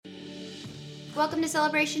Welcome to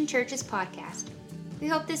Celebration Church's podcast. We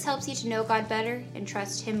hope this helps you to know God better and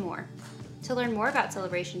trust Him more. To learn more about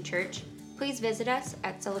Celebration Church, please visit us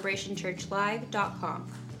at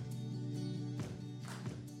celebrationchurchlive.com.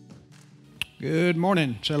 Good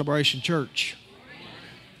morning, Celebration Church.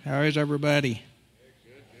 How is everybody?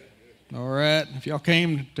 All right. If y'all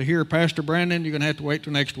came to hear Pastor Brandon, you're going to have to wait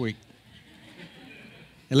till next week.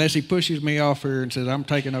 Unless he pushes me off here and says, I'm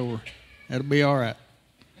taking over. That'll be all right.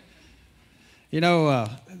 You know,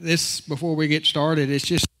 before we get started, it's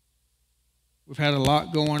just, we've had a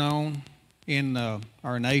lot going on in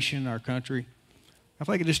our nation, our country. I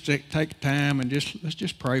think it just take time and let's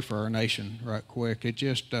just pray for our nation right quick. It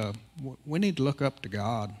just, we need to look up to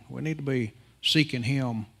God. We need to be seeking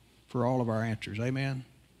Him for all of our answers. Amen.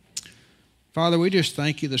 Father, we just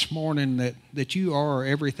thank you this morning that you are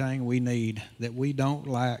everything we need, that we don't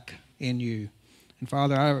lack in you. And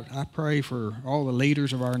Father, I pray for all the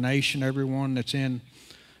leaders of our nation, everyone that's in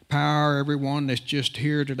power, everyone that's just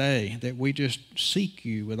here today, that we just seek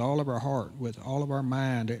you with all of our heart, with all of our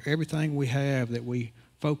mind, everything we have, that we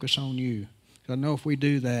focus on you. I know if we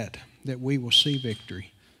do that we will see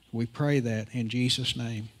victory. We pray that in Jesus'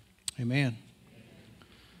 name. Amen.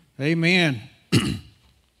 Amen.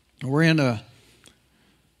 We're in a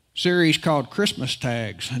series called Christmas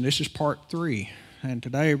Tags, and this is part 3. And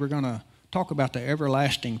today we're going to talk about the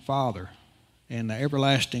everlasting Father. And the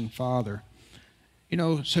everlasting Father, you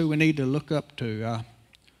know, it's who we need to look up to.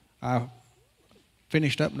 I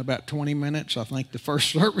finished up in about 20 minutes, I think, the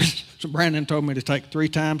first service. So Brandon told me to take 3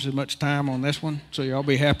 times as much time on this one, so y'all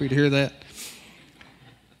be happy to hear that.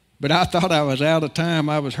 But I thought I was out of time.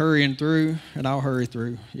 I was hurrying through, and I'll hurry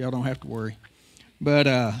through. Y'all don't have to worry. But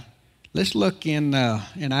let's look in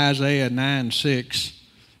Isaiah 9:6.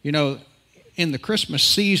 You know, in the Christmas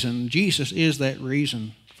season, Jesus is that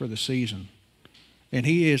reason for the season. And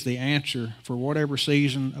He is the answer for whatever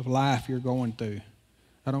season of life you're going through.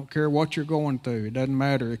 I don't care what you're going through. It doesn't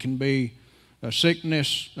matter. It can be a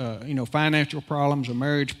sickness, financial problems, a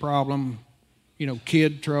marriage problem,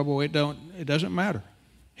 kid trouble. It doesn't matter.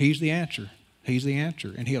 He's the answer. He's the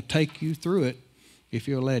answer. And He'll take you through it if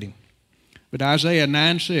you'll let Him. But Isaiah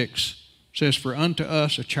 9:6 says, "For unto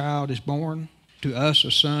us a child is born, to us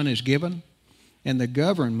a son is given, and the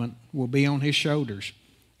government will be on His shoulders.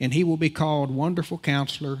 And He will be called Wonderful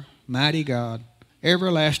Counselor, Mighty God,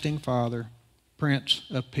 Everlasting Father, Prince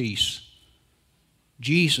of Peace."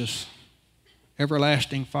 Jesus,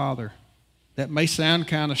 Everlasting Father. That may sound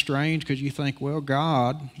kind of strange because you think, well,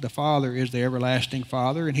 God, the Father, is the Everlasting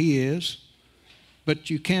Father, and He is. But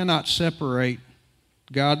you cannot separate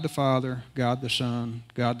God the Father, God the Son,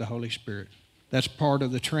 God the Holy Spirit. That's part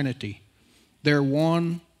of the Trinity. They're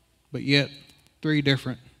one, but yet 3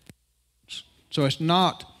 different. So it's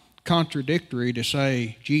not contradictory to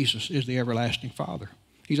say Jesus is the everlasting Father.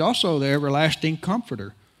 He's also the everlasting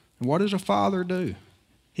Comforter. And what does a father do?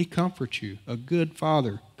 He comforts you. A good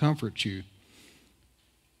father comforts you.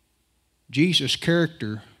 Jesus'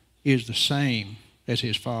 character is the same as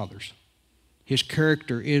His Father's. His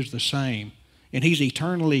character is the same. And He's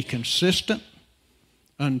eternally consistent,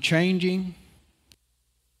 unchanging,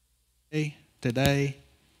 today,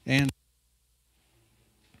 and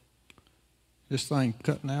this thing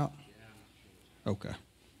cutting out? Okay.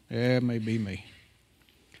 Yeah, it may be me.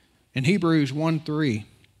 In Hebrews 1:3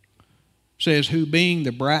 says, "Who being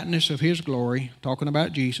the brightness of His glory," talking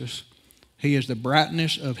about Jesus, He is the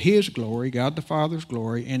brightness of His glory, God the Father's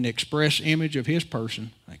glory, and the express image of His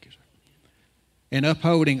person. Thank you, sir. "And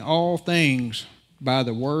upholding all things by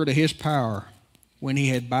the word of His power, when He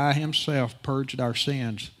had by Himself purged our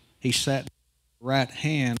sins, He sat at the right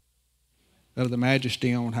hand of the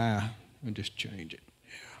Majesty on high." And just change it.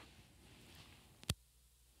 Yeah.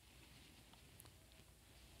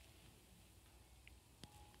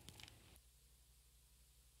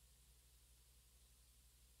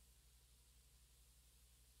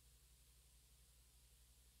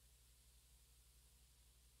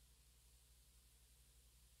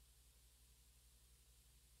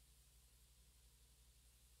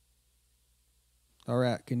 All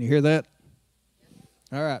right, can you hear that?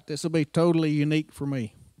 All right, this will be totally unique for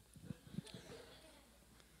me.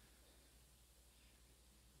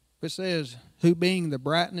 It says, "Who being the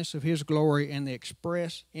brightness of His glory and the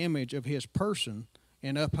express image of His person,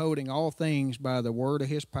 and upholding all things by the word of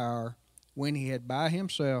His power, when He had by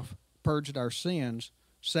Himself purged our sins,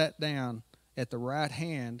 sat down at the right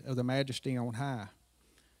hand of the Majesty on high."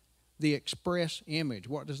 The express image,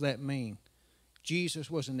 what does that mean?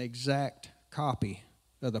 Jesus was an exact copy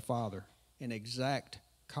of the Father, an exact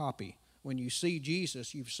copy. When you see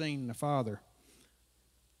Jesus, you've seen the Father.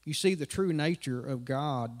 You see the true nature of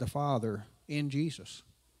God the Father in Jesus.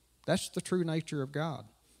 That's the true nature of God.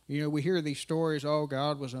 You know, we hear these stories, oh,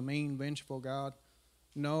 God was a mean, vengeful God.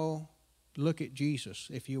 No, look at Jesus.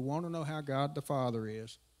 If you want to know how God the Father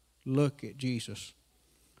is, look at Jesus.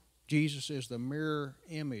 Jesus is the mirror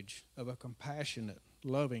image of a compassionate,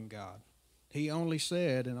 loving God. He only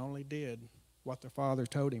said and only did what the Father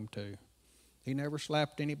told him to. He never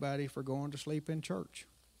slapped anybody for going to sleep in church,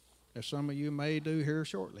 as some of you may do here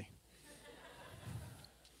shortly.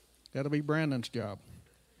 That'll be Brandon's job.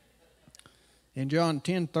 In John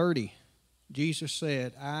 10:30, Jesus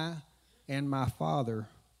said, I and my Father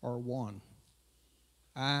are one.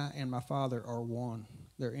 I and my Father are one.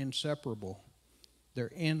 They're inseparable. They're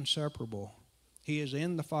inseparable. He is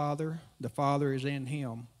in the Father is in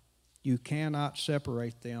him. You cannot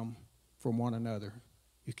separate them from one another.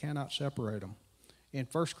 You cannot separate them. In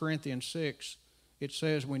 1 Corinthians 6, it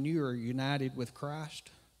says when you are united with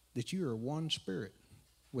Christ, that you are one spirit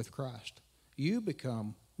with Christ. You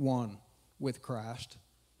become one with Christ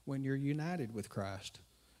when you're united with Christ.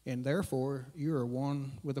 And therefore, you are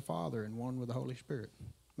one with the Father and one with the Holy Spirit.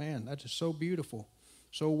 Man, that is so beautiful,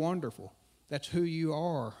 so wonderful. That's who you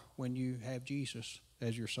are when you have Jesus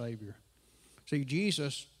as your Savior. See,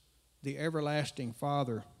 Jesus, the everlasting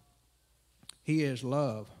Father, He is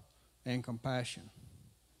love and compassion.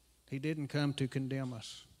 He didn't come to condemn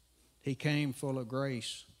us. He came full of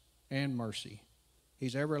grace and mercy.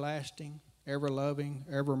 He's everlasting, ever loving,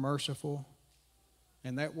 ever merciful.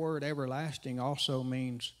 And that word everlasting also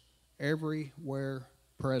means everywhere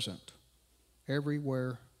present.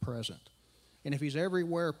 Everywhere present. And if he's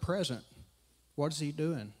everywhere present, what is he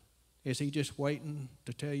doing? Is he just waiting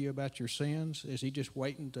to tell you about your sins? Is he just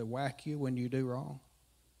waiting to whack you when you do wrong?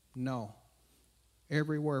 No.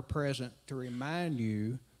 Everywhere present to remind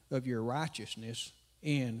you of your righteousness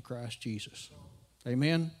in Christ Jesus.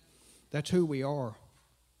 Amen? That's who we are.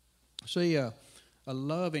 See, a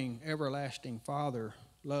loving, everlasting Father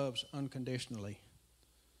loves unconditionally.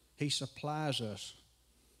 He supplies us.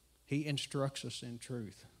 He instructs us in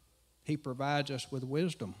truth. He provides us with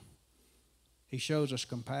wisdom. He shows us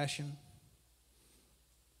compassion,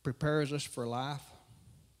 prepares us for life,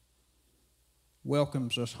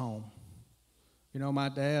 welcomes us home. You know, my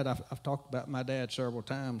dad, I've talked about my dad several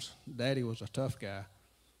times. Daddy was a tough guy,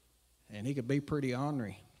 and he could be pretty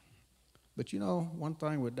ornery. But you know, one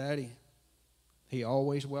thing with Daddy, he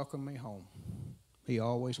always welcomed me home. He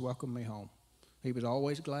always welcomed me home. He was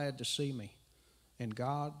always glad to see me. And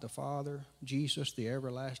God, the Father, Jesus, the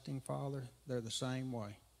everlasting Father, they're the same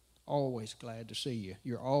way. Always glad to see you.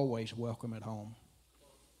 You're always welcome at home.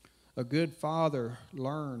 A good father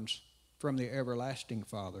learns from the everlasting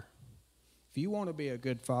Father. If you want to be a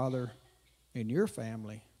good father in your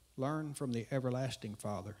family, learn from the everlasting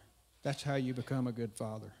Father. That's how you become a good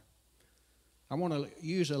father. I want to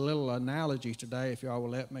use a little analogy today, if y'all will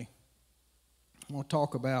let me. I want to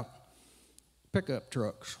talk about pickup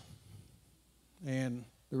trucks and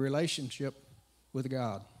the relationship with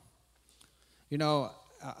God. You know,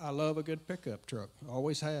 I love a good pickup truck. I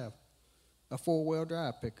always have. A four-wheel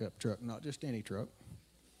drive pickup truck, not just any truck.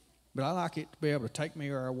 But I like it to be able to take me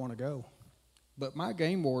where I want to go. But my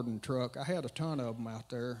game warden truck, I had a ton of them out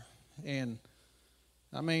there. And,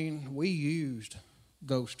 I mean, we used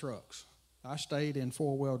those trucks. I stayed in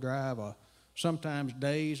four-wheel drive sometimes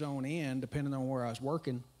days on end, depending on where I was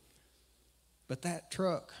working. But that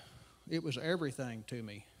truck, it was everything to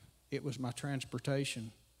me. It was my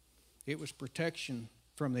transportation. It was protection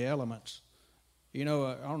from the elements. You know,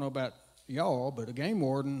 I don't know about y'all, but a game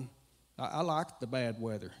warden, I liked the bad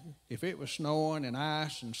weather. If it was snowing and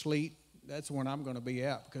ice and sleet, that's when I'm going to be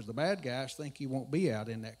out, because the bad guys think you won't be out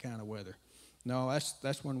in that kind of weather. No,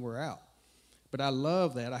 that's when we're out. But I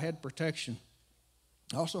love that. I had protection.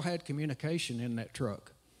 I also had communication in that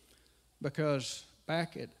truck, because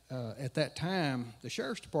back at that time, the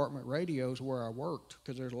sheriff's department radios where I worked,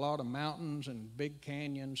 because there's a lot of mountains and big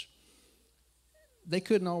canyons, they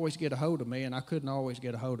couldn't always get a hold of me, and I couldn't always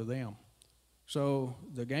get a hold of them. So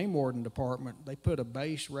the game warden department, they put a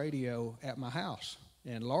base radio at my house,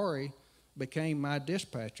 and Laurie became my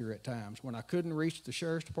dispatcher at times. When I couldn't reach the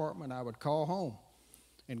sheriff's department, I would call home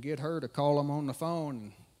and get her to call them on the phone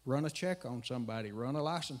and run a check on somebody, run a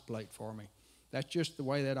license plate for me. That's just the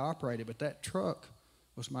way that operated. But that truck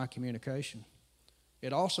was my communication.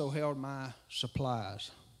 It also held my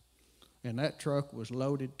supplies, and that truck was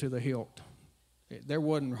loaded to the hilt. There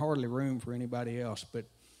wasn't hardly room for anybody else, but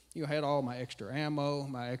you had all my extra ammo,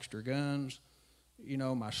 my extra guns, you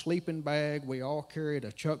know, my sleeping bag. We all carried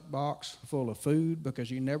a chuck box full of food,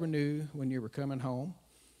 because you never knew when you were coming home.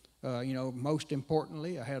 You know, most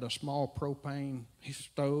importantly, I had a small propane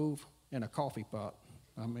stove and a coffee pot.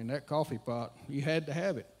 I mean, that coffee pot, you had to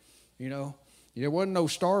have it. You know, there wasn't no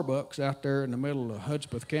Starbucks out there in the middle of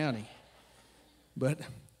Hudspeth County, but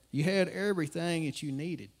you had everything that you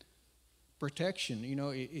needed. Protection, you know,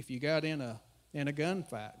 if you got in a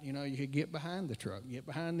gunfight, you know, you could get behind the truck, get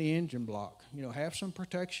behind the engine block, you know, have some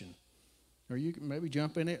protection. Or you could maybe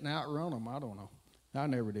jump in it and outrun them. I don't know. I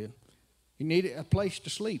never did. You needed a place to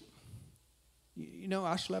sleep. You know,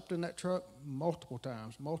 I slept in that truck multiple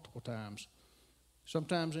times.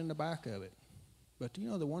 Sometimes in the back of it. But you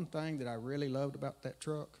know, the one thing that I really loved about that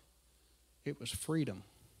truck, it was freedom.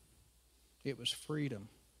 It was freedom.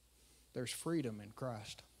 There's freedom in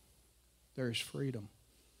Christ. There's freedom.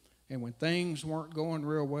 And when things weren't going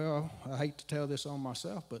real well, I hate to tell this on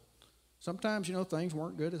myself, but sometimes, you know, things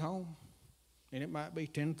weren't good at home. And it might be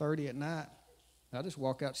 10:30 at night. I just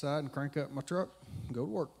walk outside and crank up my truck and go to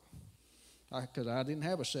work. Because I didn't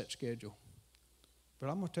have a set schedule. But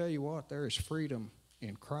I'm going to tell you what, there is freedom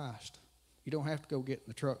in Christ. You don't have to go get in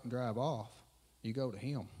the truck and drive off. You go to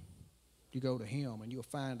Him. You go to Him, and you'll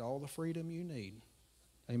find all the freedom you need.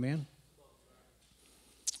 Amen?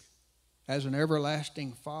 As an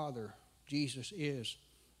everlasting Father, Jesus is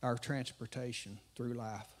our transportation through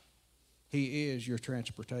life. He is your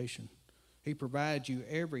transportation. He provides you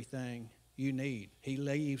everything you need. He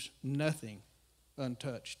leaves nothing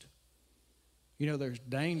untouched. You know, there's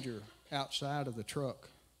danger outside of the truck.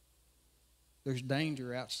 There's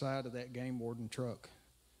danger outside of that game warden truck.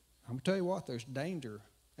 I'm going to tell you what, there's danger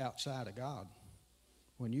outside of God.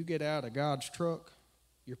 When you get out of God's truck,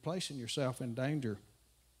 you're placing yourself in danger.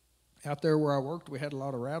 Out there where I worked, we had a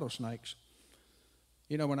lot of rattlesnakes.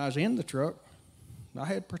 You know, when I was in the truck, I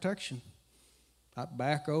had protection. I'd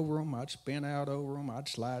back over them. I'd spin out over them. I'd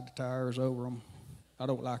slide the tires over them. I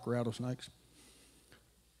don't like rattlesnakes.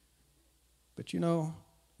 But you know,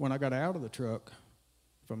 when I got out of the truck,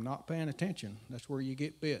 from not paying attention, that's where you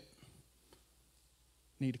get bit.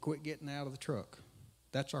 Need to quit getting out of the truck.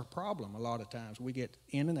 That's our problem a lot of times. We get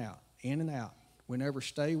in and out, in and out. We never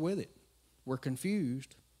stay with it. We're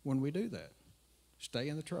confused when we do that. Stay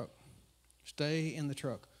in the truck. Stay in the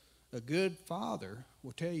truck. A good father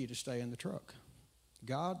will tell you to stay in the truck.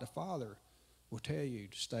 God the Father will tell you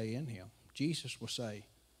to stay in Him. Jesus will say,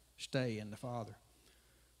 stay in the Father.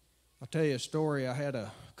 I'll tell you a story. I had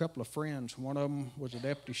a couple of friends. One of them was a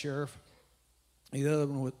deputy sheriff.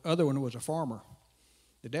 The other one was a farmer.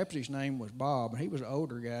 The deputy's name was Bob, and he was an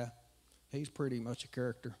older guy. He's pretty much a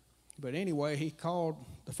character. But anyway, he called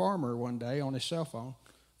the farmer one day on his cell phone.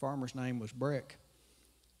 The farmer's name was Breck.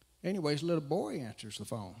 Anyway, his little boy answers the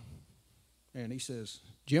phone. And he says,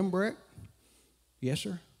 Jim Breck? Yes,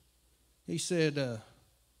 sir. He said,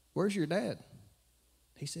 where's your dad?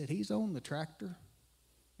 He said, he's on the tractor.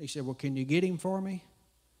 He said, well, can you get him for me?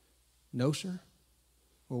 No, sir.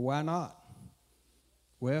 Well, why not?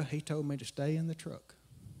 Well, he told me to stay in the truck.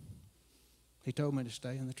 He told me to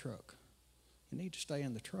stay in the truck. You need to stay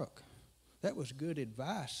in the truck. That was good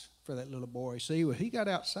advice for that little boy. See, when he got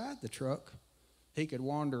outside the truck, he could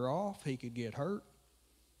wander off, he could get hurt,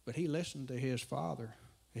 but he listened to his father.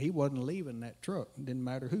 He wasn't leaving that truck. It didn't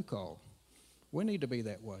matter who called. We need to be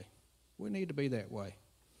that way. We need to be that way.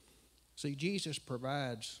 See, Jesus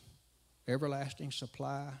provides everlasting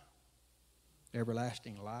supply,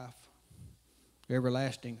 everlasting life,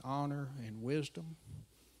 everlasting honor and wisdom,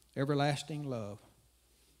 everlasting love.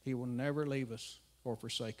 He will never leave us or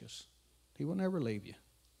forsake us. He will never leave you.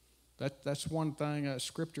 That's one thing,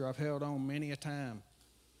 scripture I've held on many a time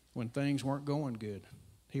when things weren't going good.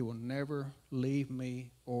 He will never leave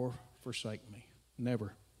me or forsake me.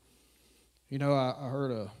 Never. You know, I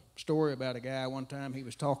heard a story about a guy one time. He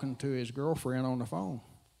was talking to his girlfriend on the phone.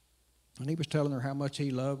 And he was telling her how much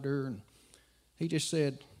he loved her. And he just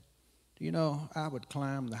said, you know, I would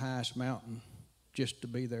climb the highest mountain just to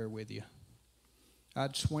be there with you.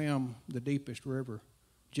 I'd swim the deepest river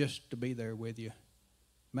just to be there with you.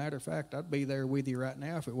 Matter of fact, I'd be there with you right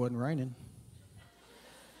now if it wasn't raining.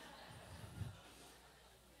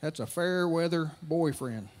 That's a fair weather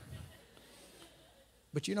boyfriend.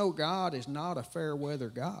 But you know, God is not a fair weather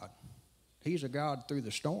God. He's a God through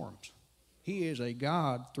the storms. He is a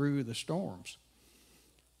God through the storms.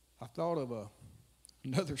 I thought of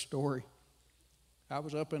another story. I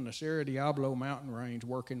was up in the Cerro Diablo mountain range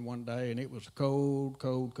working one day, and it was cold,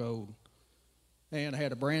 cold, cold. And I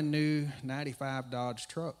had a brand new 95 Dodge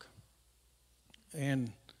truck.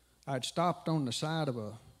 And I'd stopped on the side of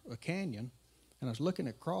a canyon, and I was looking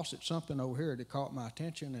across at something over here that caught my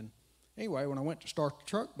attention. And anyway, when I went to start the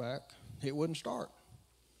truck back, it wouldn't start.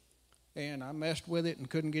 And I messed with it and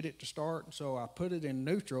couldn't get it to start, and so I put it in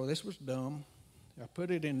neutral. This was dumb. I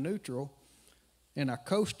put it in neutral, and I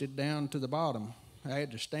coasted down to the bottom I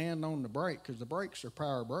had to stand on the brake because the brakes are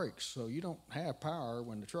power brakes, so you don't have power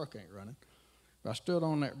when the truck ain't running. But I stood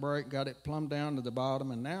on that brake, got it plumb down to the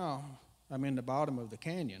bottom, and now I'm in the bottom of the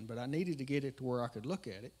canyon, but I needed to get it to where I could look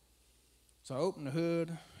at it. So I open the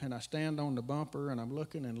hood, and I stand on the bumper, and I'm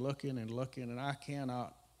looking and looking and looking, and I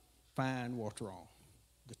cannot find what's wrong.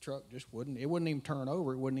 The truck just wouldn't even turn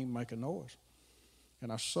over. It wouldn't even make a noise.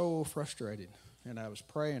 And I was so frustrated, and I was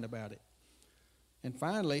praying about it. And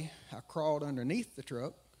finally, I crawled underneath the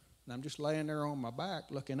truck, and I'm just laying there on my back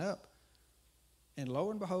looking up. And lo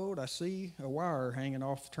and behold, I see a wire hanging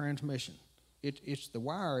off the transmission. It's the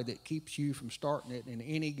wire that keeps you from starting it in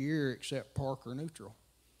any gear except park or neutral.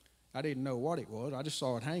 I didn't know what it was. I just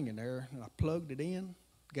saw it hanging there, and I plugged it in,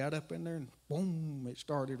 got up in there, and boom, it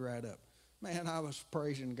started right up. Man, I was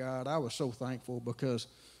praising God. I was so thankful because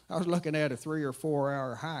I was looking at a 3 or 4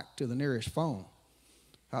 hour hike to the nearest phone.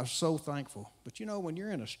 I was so thankful. But you know, when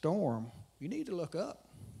you're in a storm, you need to look up.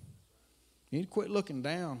 You need to quit looking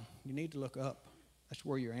down. You need to look up. That's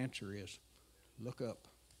where your answer is. Look up.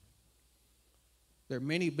 There are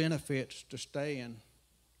many benefits to staying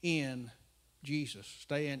in Jesus,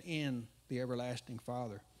 staying in the everlasting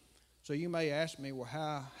Father. So you may ask me, well,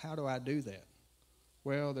 how do I do that?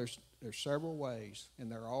 Well, there's several ways, and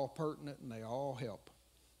they're all pertinent and they all help.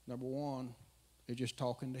 Number one is just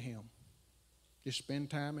talking to Him. Just spend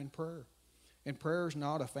time in prayer. And prayer is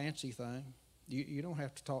not a fancy thing. You don't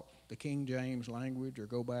have to talk the King James language or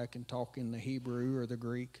go back and talk in the Hebrew or the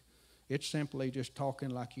Greek. It's simply just talking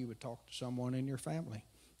like you would talk to someone in your family.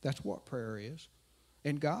 That's what prayer is.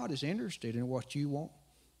 And God is interested in what you want.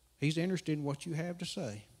 He's interested in what you have to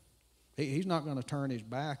say. He's not going to turn His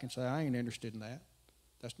back and say, I ain't interested in that.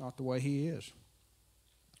 That's not the way He is.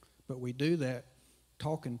 But we do that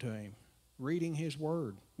talking to Him, reading His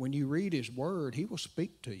Word. When you read His Word, He will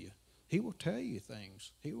speak to you. He will tell you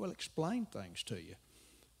things. He will explain things to you.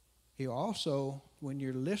 He'll also, when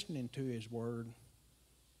you're listening to His Word,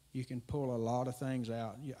 you can pull a lot of things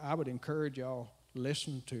out. I would encourage y'all,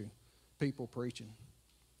 listen to people preaching.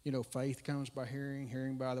 You know, faith comes by hearing,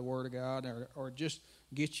 hearing by the Word of God, or just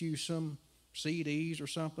get you some CDs or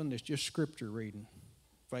something that's just Scripture reading.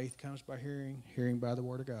 Faith comes by hearing, hearing by the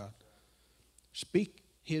Word of God. Speak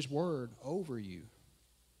His Word over you.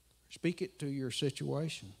 Speak it to your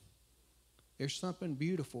situation. There's something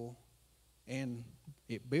beautiful, and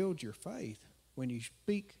it builds your faith when you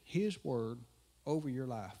speak His Word over your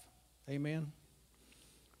life. Amen?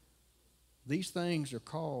 These things are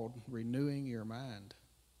called renewing your mind.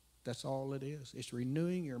 That's all it is. It's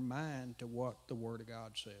renewing your mind to what the Word of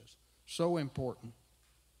God says. So important.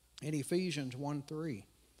 In Ephesians 1:3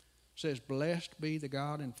 says, Blessed be the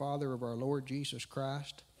God and Father of our Lord Jesus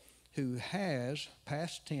Christ, who has,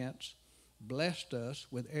 past tense, blessed us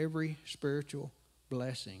with every spiritual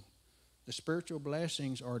blessing. The spiritual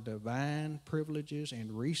blessings are divine privileges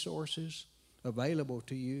and resources available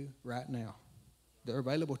to you right now. They're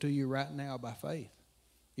available to you right now by faith.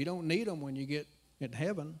 You don't need them when you get in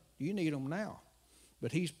heaven. You need them now.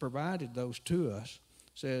 But He's provided those to us.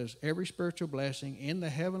 It says every spiritual blessing in the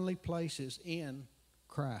heavenly places in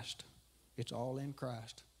Christ. It's all in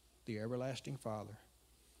Christ, the everlasting Father.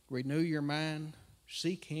 Renew your mind.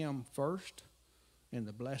 Seek Him first, and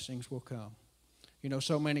the blessings will come. You know,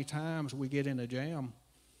 so many times we get in a jam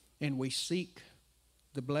and we seek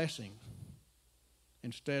the blessing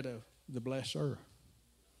instead of the blesser.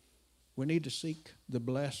 We need to seek the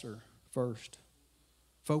blesser first.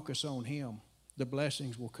 Focus on Him. The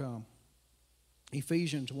blessings will come.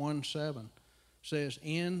 Ephesians 1:7 says,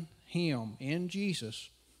 In Him, in Jesus,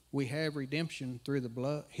 we have redemption through the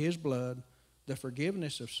blood, His blood, the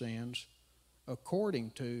forgiveness of sins,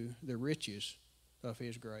 according to the riches of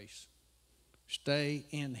His grace. Stay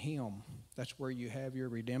in Him. That's where you have your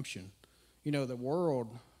redemption. You know, the world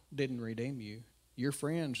didn't redeem you. Your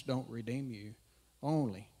friends don't redeem you.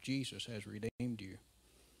 Only Jesus has redeemed you.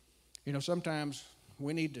 You know, sometimes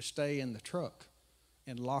we need to stay in the truck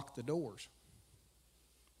and lock the doors.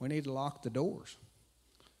 We need to lock the doors.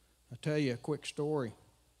 I'll tell you a quick story.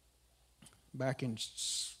 Back in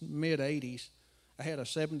mid-'80s, I had a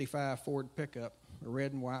 75 Ford pickup, a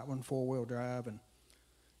red and white one, four-wheel drive, and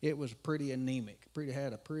it was pretty anemic.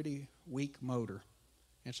 Had a pretty weak motor.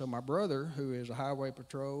 And so my brother, who is a highway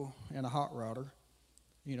patrol and a hot rodder,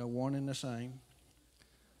 you know, one and the same,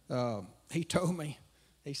 he told me,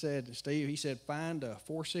 he said, Steve, he said, find a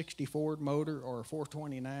 460 Ford motor or a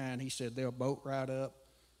 429. He said, they'll boat right up.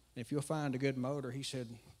 And if you'll find a good motor, he said,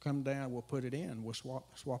 come down, we'll put it in. We'll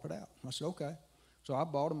swap it out. I said, okay. So I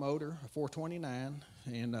bought a motor, a 429,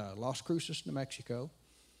 in Las Cruces, New Mexico,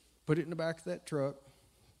 put it in the back of that truck,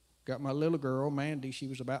 got my little girl, Mandy, she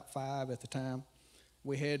was about 5 at the time,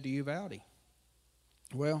 we head to Uvalde.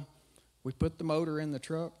 Well, we put the motor in the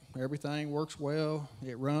truck. Everything works well.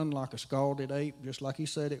 It run like a scalded ape, just like he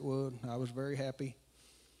said it would. I was very happy.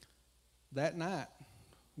 That night,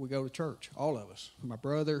 we go to church, all of us. My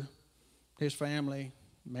brother, his family,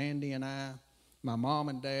 Mandy and I, my mom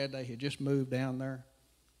and dad, they had just moved down there.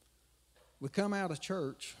 We come out of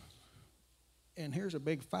church, and here's a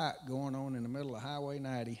big fight going on in the middle of Highway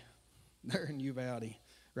 90 there in Uvalde,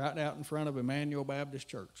 right out in front of Emmanuel Baptist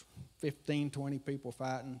Church. 15, 20 people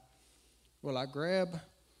fighting. Well, I grab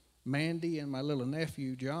Mandy and my little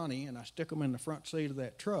nephew, Johnny, and I stick them in the front seat of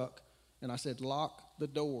that truck, and I said, lock the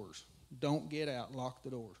doors. Don't get out, lock the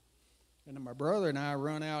doors. And then my brother and I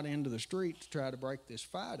run out into the street to try to break this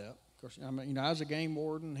fight up. Of course, I was a game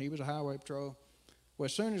warden, he was a highway patrol. Well,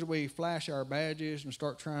 as soon as we flash our badges and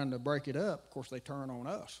start trying to break it up, of course, they turn on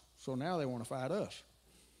us. So now they want to fight us.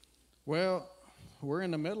 Well, we're in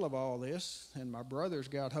the middle of all this, and my brother's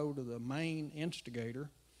got hold of the main instigator,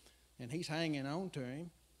 and he's hanging on to him.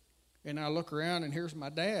 And I look around, and here's my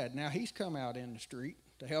dad. Now he's come out in the street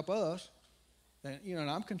to help us. And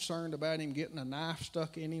I'm concerned about him getting a knife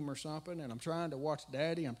stuck in him or something, and I'm trying to watch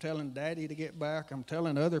Daddy. I'm telling Daddy to get back. I'm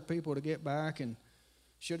telling other people to get back, and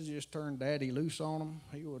should have just turned Daddy loose on them.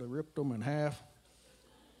 He would have ripped them in half.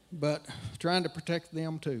 But trying to protect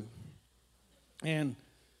them too. And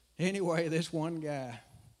anyway, this one guy,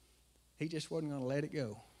 he just wasn't going to let it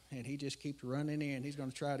go. And he just keeps running in. He's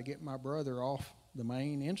going to try to get my brother off the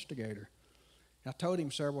main instigator. I told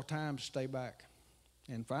him several times to stay back.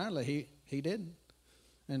 And finally, he didn't.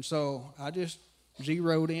 And so I just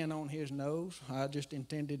zeroed in on his nose. I just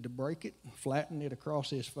intended to break it, flatten it across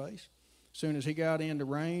his face. As soon as he got into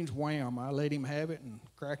range, wham, I let him have it and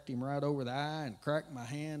cracked him right over the eye and cracked my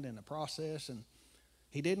hand in the process. And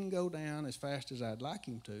he didn't go down as fast as I'd like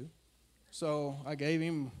him to. So I gave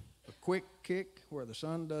him a quick kick where the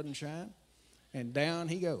sun doesn't shine, and down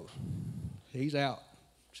he goes. He's out.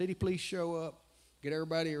 City police show up, get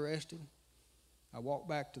everybody arrested. I walk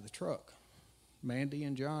back to the truck. Mandy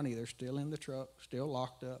and Johnny, they're still in the truck, still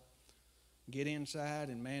locked up. Get inside,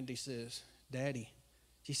 and Mandy says, Daddy,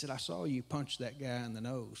 she said, I saw you punch that guy in the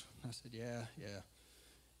nose. I said, yeah.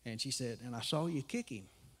 And she said, and I saw you kick him.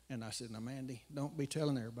 And I said, now, Mandy, don't be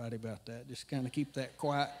telling everybody about that. Just kind of keep that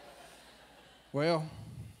quiet. Well,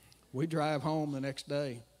 we drive home the next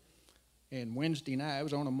day, and Wednesday night, it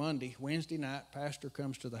was on a Monday, Wednesday night, pastor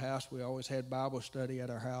comes to the house. We always had Bible study at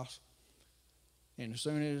our house. And as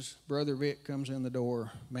soon as Brother Vic comes in the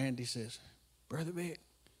door, Mandy says, Brother Vic,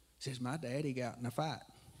 says, my daddy got in a fight.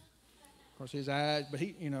 Of course, his eyes, but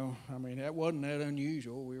that wasn't that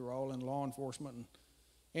unusual. We were all in law enforcement. And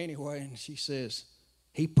anyway, and she says,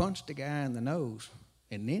 he punched a guy in the nose,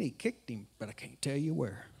 and then he kicked him, but I can't tell you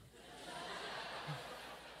where.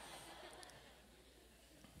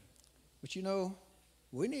 But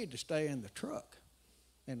we need to stay in the truck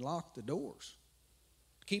and lock the doors.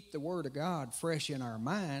 Keep the Word of God fresh in our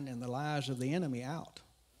mind and the lies of the enemy out.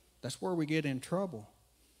 That's where we get in trouble.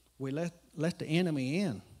 We let the enemy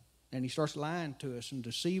in, and he starts lying to us and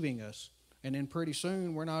deceiving us. And then pretty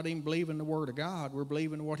soon we're not even believing the Word of God. We're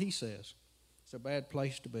believing what he says. It's a bad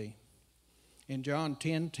place to be. In John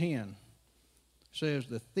 10:10, says,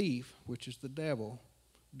 the thief, which is the devil,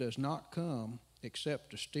 does not come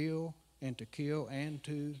except to steal and to kill and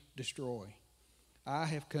to destroy. I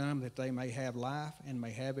have come that they may have life and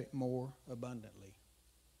may have it more abundantly.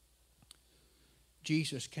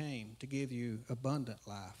 Jesus came to give you abundant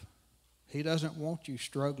life. He doesn't want you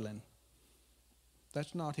struggling.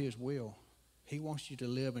 That's not his will. He wants you to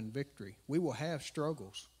live in victory. We will have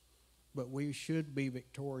struggles, but we should be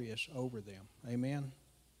victorious over them. Amen?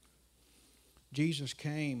 Jesus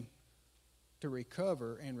came to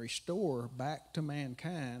recover and restore back to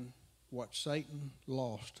mankind what Satan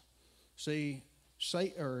lost. See,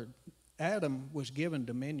 Adam was given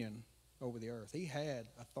dominion over the earth. He had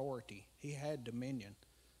authority. He had dominion.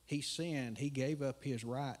 He sinned. He gave up his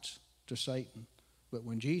rights to Satan. But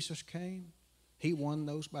when Jesus came, he won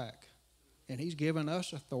those back. And he's given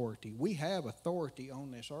us authority. We have authority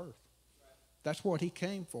on this earth. That's what he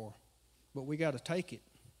came for. But we got to take it.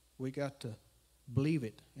 We got to believe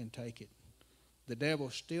it and take it. The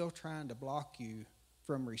devil's still trying to block you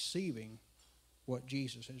from receiving what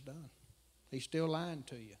Jesus has done. He's still lying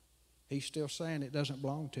to you. He's still saying it doesn't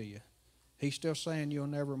belong to you. He's still saying you'll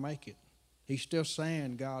never make it. He's still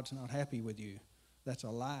saying God's not happy with you. That's a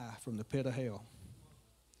lie from the pit of hell.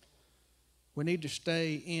 We need to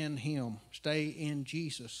stay in him, stay in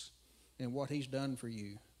Jesus and what he's done for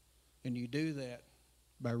you. And you do that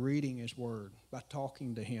by reading his word, by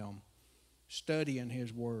talking to him, studying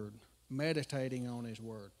his word, meditating on his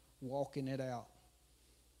word, walking it out.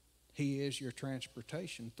 He is your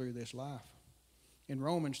transportation through this life. In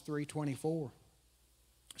Romans 3:24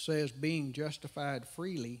 says, being justified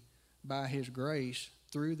freely by his grace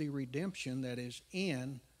through the redemption that is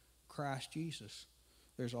in Christ Jesus.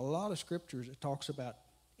 There's a lot of scriptures that talks about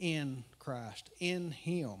in Christ, in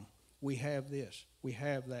him. We have this, we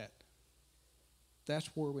have that. That's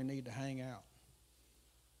where we need to hang out.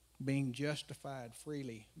 Being justified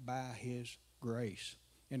freely by his grace.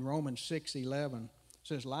 In Romans 6:11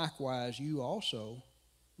 says, likewise you also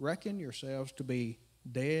reckon yourselves to be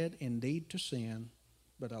dead indeed to sin,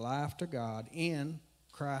 but alive to God in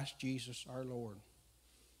Christ Jesus our Lord.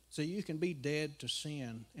 So you can be dead to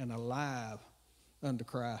sin and alive unto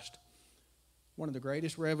Christ. One of the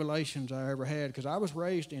greatest revelations I ever had, because I was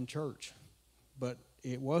raised in church, but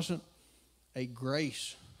it wasn't a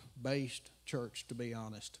grace-based church, to be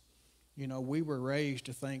honest. You know, we were raised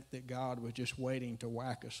to think that God was just waiting to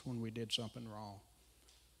whack us when we did something wrong.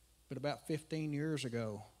 But about 15 years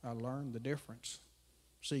ago, I learned the difference.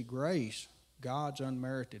 See, grace, God's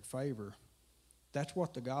unmerited favor, that's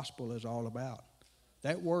what the gospel is all about.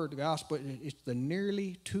 That word, gospel, it's the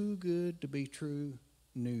nearly too good to be true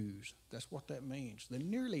news. That's what that means. The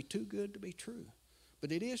nearly too good to be true.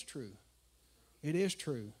 But it is true. It is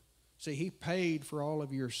true. See, he paid for all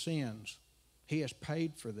of your sins. He has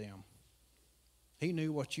paid for them. He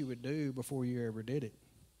knew what you would do before you ever did it.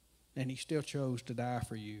 And he still chose to die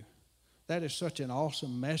for you. That is such an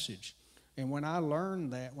awesome message. And when I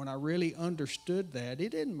learned that, when I really understood that, it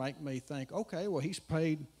didn't make me think, okay, well, he's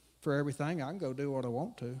paid for everything. I can go do what I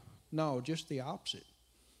want to. No, just the opposite.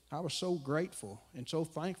 I was so grateful and so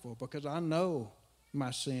thankful because I know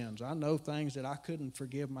my sins. I know things that I couldn't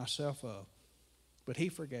forgive myself of. But he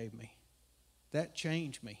forgave me. That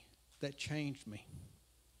changed me. That changed me.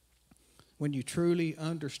 When you truly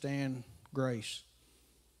understand grace,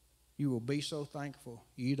 you will be so thankful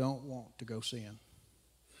you don't want to go sin.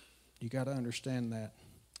 You got to understand that.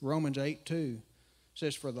 Romans 8:2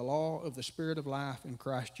 says, for the law of the Spirit of life in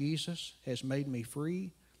Christ Jesus has made me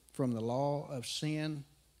free from the law of sin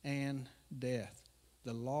and death.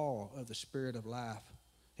 The law of the Spirit of life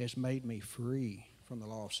has made me free from the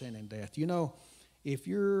law of sin and death. You know, if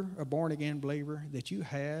you're a born-again believer, that you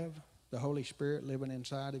have the Holy Spirit living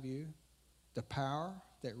inside of you, the power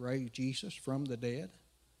that raised Jesus from the dead,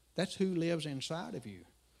 that's who lives inside of you.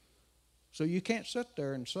 So you can't sit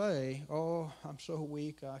there and say, oh, I'm so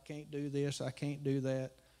weak, I can't do this, I can't do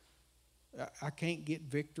that. I can't get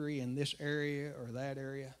victory in this area or that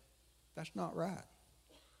area. That's not right.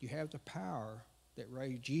 You have the power that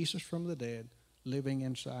raised Jesus from the dead living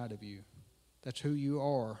inside of you. That's who you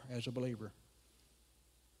are as a believer.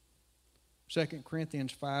 2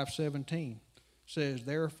 Corinthians 5:17 says,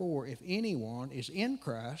 therefore, if anyone is in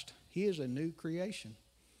Christ, he is a new creation.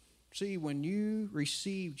 See, when you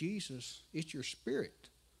receive Jesus, it's your spirit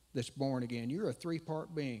that's born again. You're a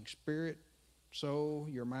three-part being: spirit, soul,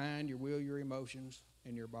 your mind, your will, your emotions,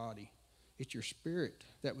 and your body. It's your spirit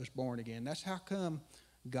that was born again. That's how come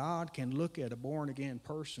God can look at a born-again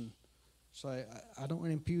person, say, I don't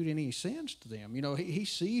impute any sins to them. You know, he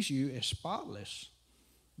sees you as spotless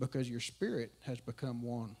because your spirit has become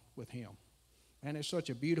one with him. And it's such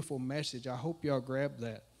a beautiful message. I hope y'all grab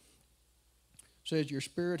that. It says your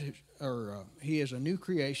spirit, he is a new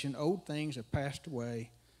creation. Old things have passed away.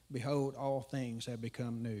 Behold, all things have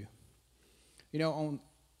become new. You know, on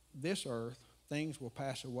this earth, things will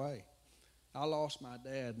pass away. I lost my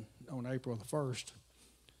dad on April the 1st.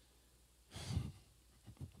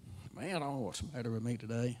 Man, I don't know what's the matter with me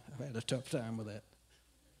today. I've had a tough time with that.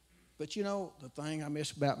 But you know, the thing I miss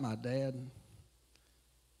about my dad,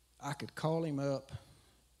 I could call him up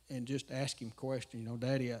and just ask him questions. You know,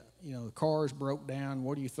 Daddy, the car's broke down.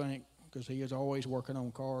 What do you think? Because he was always working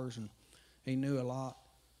on cars and he knew a lot.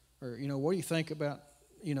 Or, what do you think about,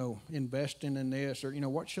 investing in this? Or,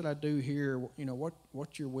 what should I do here?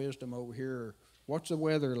 What's your wisdom over here? Or what's the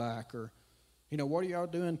weather like? Or, what are y'all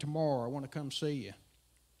doing tomorrow? I want to come see you.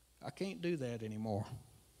 I can't do that anymore.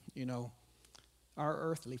 Our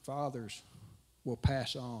earthly fathers will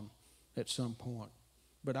pass on at some point.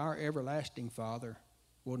 But our everlasting Father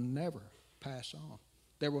will never pass on.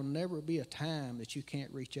 There will never be a time that you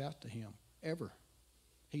can't reach out to him, ever.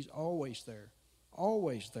 He's always there,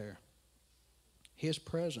 always there. His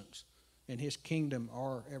presence and his kingdom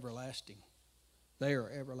are everlasting. They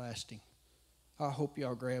are everlasting. I hope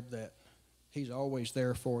y'all grab that. He's always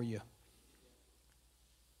there for you.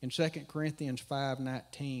 In 2 Corinthians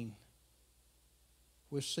 5:19,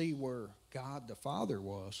 we'll see where God the Father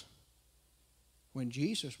was when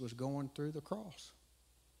Jesus was going through the cross.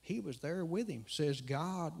 He was there with him. It says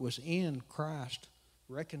God was in Christ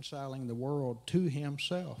reconciling the world to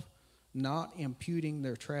himself, not imputing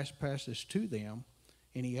their trespasses to them,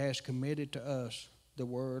 and he has committed to us the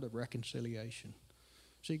word of reconciliation.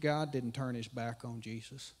 See, God didn't turn his back on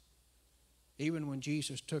Jesus. Even when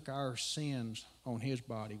Jesus took our sins on his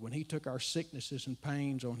body, when he took our sicknesses and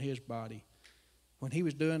pains on his body, when he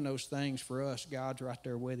was doing those things for us, God's right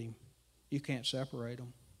there with him. You can't separate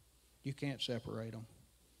them. You can't separate them.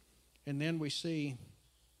 And then we see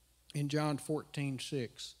in John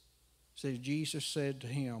 14:6, says, Jesus said to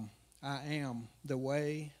him, I am the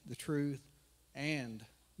way, the truth, and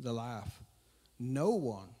the life. No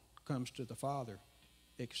one comes to the Father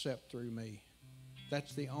except through me.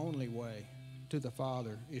 That's the only way to the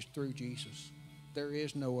Father, is through Jesus. There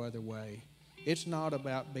is no other way. It's not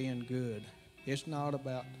about being good. It's not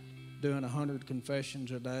about doing 100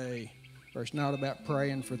 confessions a day, or it's not about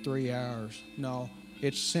praying for 3 hours. No,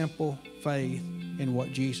 it's simple faith in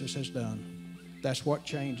what Jesus has done. That's what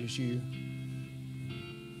changes you.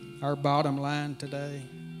 Our bottom line today,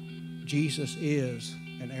 Jesus is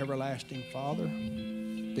an everlasting Father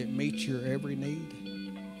that meets your every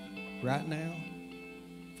need right now,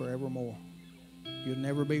 forevermore. You'll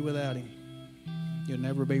never be without him. You'll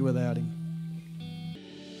never be without him.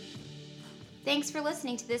 Thanks for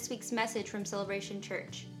listening to this week's message from Celebration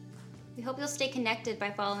Church. We hope you'll stay connected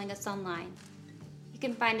by following us online. You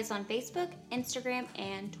can find us on Facebook, Instagram,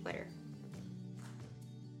 and Twitter.